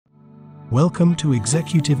Welcome to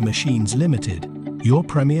Executive Machines Limited, your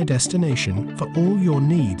premier destination for all your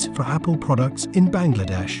needs for Apple products in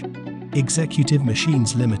Bangladesh. Executive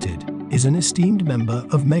Machines Limited is an esteemed member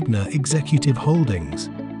of Meghna Executive Holdings,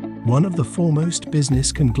 one of the foremost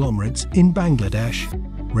business conglomerates in Bangladesh,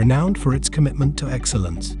 renowned for its commitment to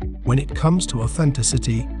excellence. When it comes to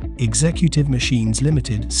authenticity, Executive Machines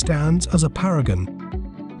Limited stands as a paragon.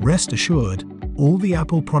 Rest assured, all the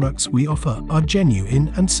Apple products we offer are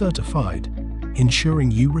genuine and certified, ensuring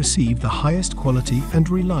you receive the highest quality and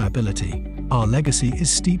reliability. Our legacy is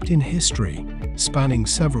steeped in history, spanning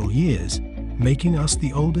several years, making us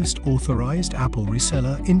the oldest authorized Apple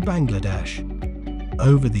reseller in Bangladesh.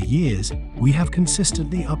 Over the years, we have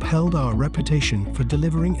consistently upheld our reputation for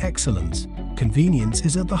delivering excellence. Convenience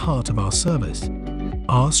is at the heart of our service.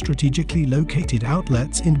 Our strategically located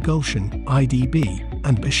outlets in Gulshan, IDB,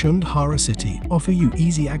 and Bashundhara City offer you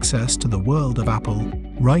easy access to the world of Apple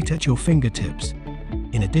right at your fingertips.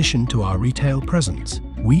 In addition to our retail presence,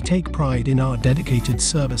 we take pride in our dedicated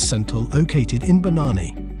service center located in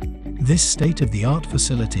Banani. This state-of-the-art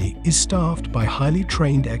facility is staffed by highly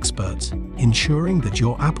trained experts, ensuring that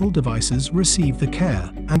your Apple devices receive the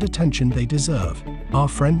care and attention they deserve. Our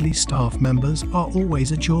friendly staff members are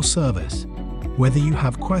always at your service. Whether you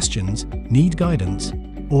have questions, need guidance,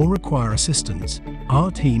 or require assistance, our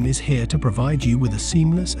team is here to provide you with a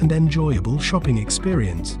seamless and enjoyable shopping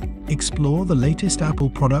experience. Explore the latest Apple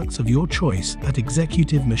products of your choice at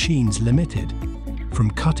Executive Machines Limited. From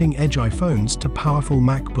cutting-edge iPhones to powerful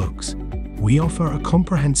MacBooks, we offer a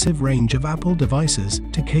comprehensive range of Apple devices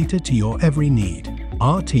to cater to your every need.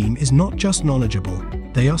 Our team is not just knowledgeable,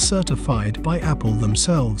 they are certified by Apple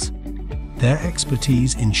themselves. Their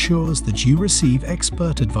expertise ensures that you receive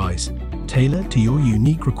expert advice tailored to your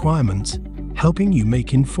unique requirements, helping you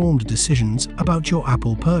make informed decisions about your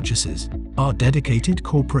Apple purchases. Our dedicated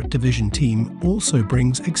corporate division team also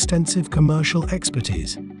brings extensive commercial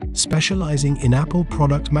expertise, specializing in Apple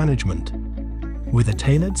product management. With a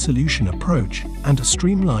tailored solution approach and a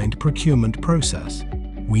streamlined procurement process,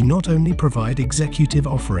 we not only provide executive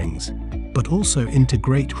offerings, but also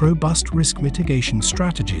integrate robust risk mitigation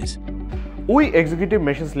strategies. We Executive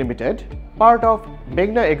Machines Limited, part of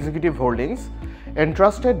Meghna Executive Holdings,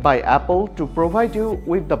 entrusted by Apple to provide you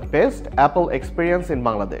with the best Apple experience in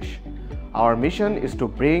Bangladesh. Our mission is to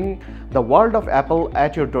bring the world of Apple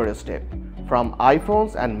at your doorstep. From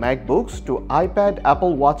iPhones and MacBooks to iPad,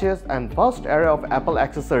 Apple Watches, and vast array of Apple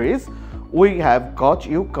accessories, we have got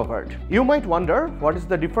you covered. You might wonder, what is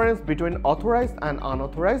the difference between authorized and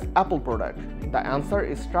unauthorized Apple product? The answer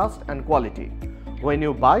is trust and quality. When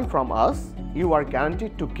you buy from us, you are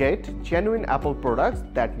guaranteed to get genuine Apple products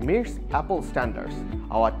that meets Apple standards.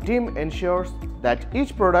 Our team ensures that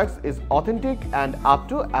each product is authentic and up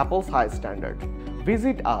to Apple's high standard.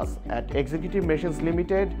 Visit us at Executive Machines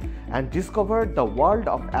Limited and discover the world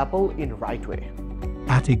of Apple in right way.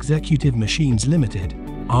 At Executive Machines Limited,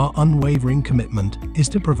 our unwavering commitment is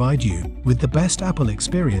to provide you with the best Apple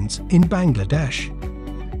experience in Bangladesh.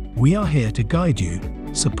 We are here to guide you,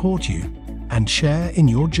 support you, and share in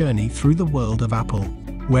your journey through the world of Apple,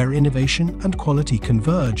 where innovation and quality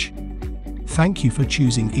converge. Thank you for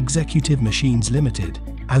choosing Executive Machines Limited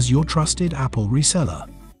as your trusted Apple reseller.